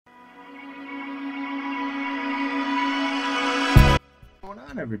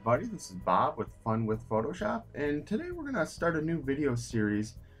on, everybody? This is Bob with Fun with Photoshop, and today we're going to start a new video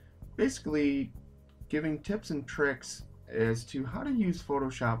series basically giving tips and tricks as to how to use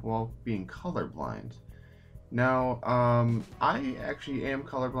Photoshop while being colorblind. Now, I actually am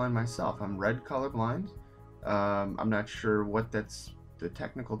colorblind myself. I'm red colorblind. I'm not sure what that's the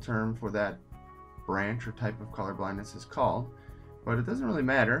technical term for that branch or type of colorblindness is called, but it doesn't really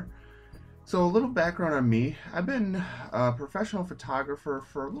matter. So a little background on me. I've been a professional photographer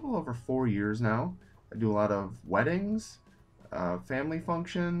for a little over 4 years now. I do a lot of weddings, family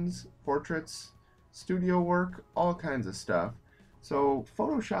functions, portraits, studio work, all kinds of stuff. So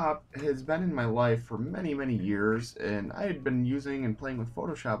Photoshop has been in my life for many, many years, and I had been using and playing with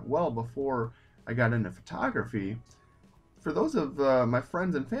Photoshop well before I got into photography. For those of my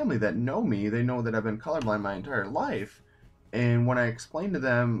friends and family that know me, they know that I've been colorblind my entire life. And when I explain to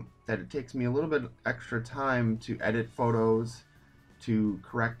them that it takes me a little bit extra time to edit photos, to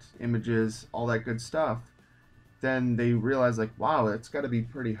correct images, all that good stuff, then they realize, like, wow, it's got to be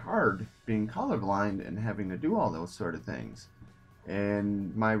pretty hard being colorblind and having to do all those sort of things.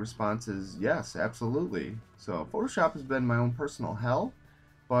 And my response is yes, absolutely. So Photoshop has been my own personal hell,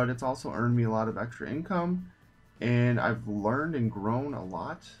 but it's also earned me a lot of extra income, and I've learned and grown a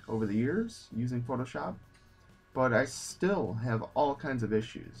lot over the years using Photoshop, but I still have all kinds of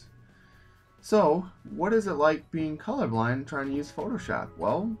issues. So, what is it like being colorblind trying to use Photoshop?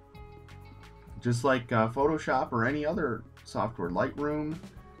 Well, just like Photoshop or any other software, Lightroom,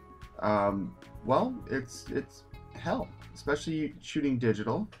 well, it's hell, especially shooting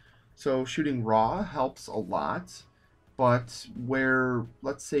digital. So shooting raw helps a lot, but where,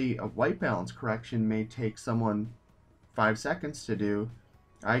 let's say, a white balance correction may take someone 5 seconds to do,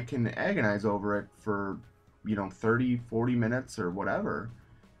 I can agonize over it for 30, 40 minutes or whatever.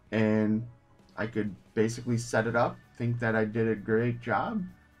 And I could basically set it up, think that I did a great job,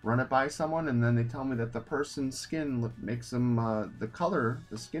 run it by someone, and then they tell me that the person's skin makes them, the color,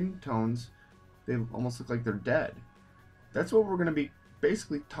 the skin tones, they almost look like they're dead. That's what we're going to be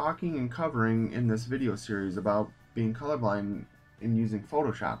basically talking and covering in this video series about being colorblind and using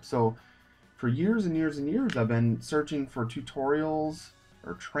Photoshop. So for years and years and years, I've been searching for tutorials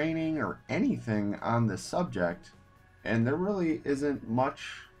or training or anything on this subject, and there really isn't much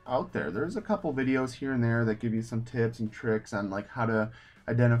out there. There's a couple videos here and there that give you some tips and tricks on like how to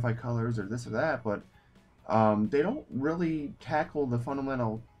identify colors or this or that, but they don't really tackle the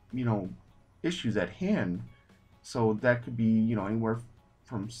fundamental issues at hand. So that could be anywhere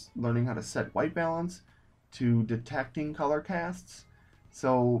from learning how to set white balance to detecting color casts.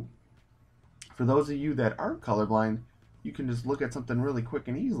 So for those of you that aren't colorblind, you can just look at something really quick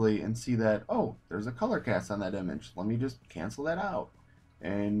and easily and see that, oh, there's a color cast on that image. Let me just cancel that out.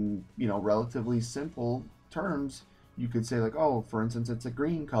 And, relatively simple terms, you could say like, oh, for instance, it's a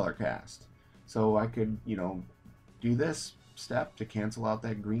green color cast. So I could, do this step to cancel out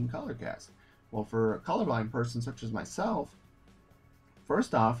that green color cast. Well, for a colorblind person such as myself,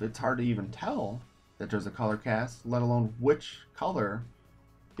 first off, it's hard to even tell that there's a color cast, let alone which color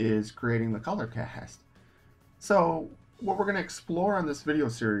is creating the color cast. So what we're going to explore on this video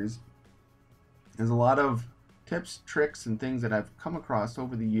series is a lot of tips, tricks, and things that I've come across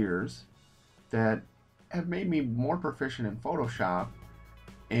over the years that have made me more proficient in Photoshop.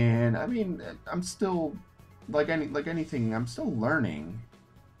 And I mean, I'm still, like anything, I'm still learning,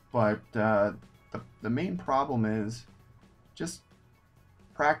 but the main problem is just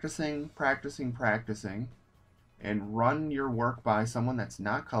practicing, and run your work by someone that's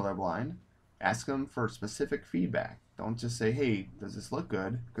not colorblind. Ask them for specific feedback. Don't just say, hey, does this look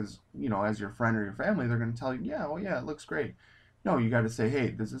good? Because, as your friend or your family, they're going to tell you, yeah, oh yeah, it looks great. No, you got to say, hey,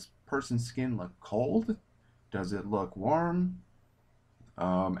 does this person's skin look cold? Does it look warm?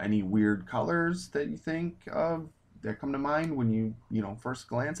 Any weird colors that you think of that come to mind when you, first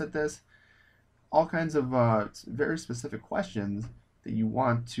glance at this? All kinds of very specific questions that you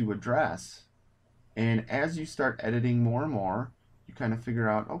want to address. And as you start editing more and more, you kind of figure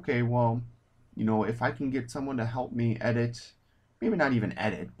out, okay, well, if I can get someone to help me edit, maybe not even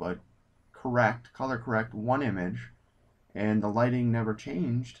edit, but color correct one image, and the lighting never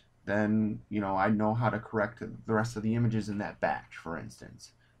changed, then, I know how to correct the rest of the images in that batch, for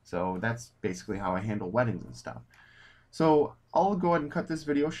instance. So that's basically how I handle weddings and stuff. So I'll go ahead and cut this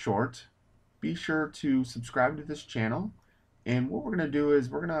video short. Be sure to subscribe to this channel. And what we're going to do is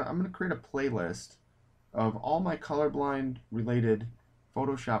I'm going to create a playlist of all my colorblind related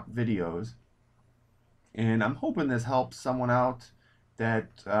Photoshop videos. And I'm hoping this helps someone out that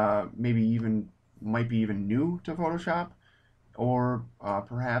might be even new to Photoshop, or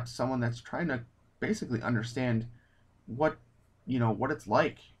perhaps someone that's trying to basically understand what what it's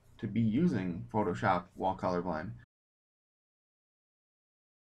like to be using Photoshop while colorblind.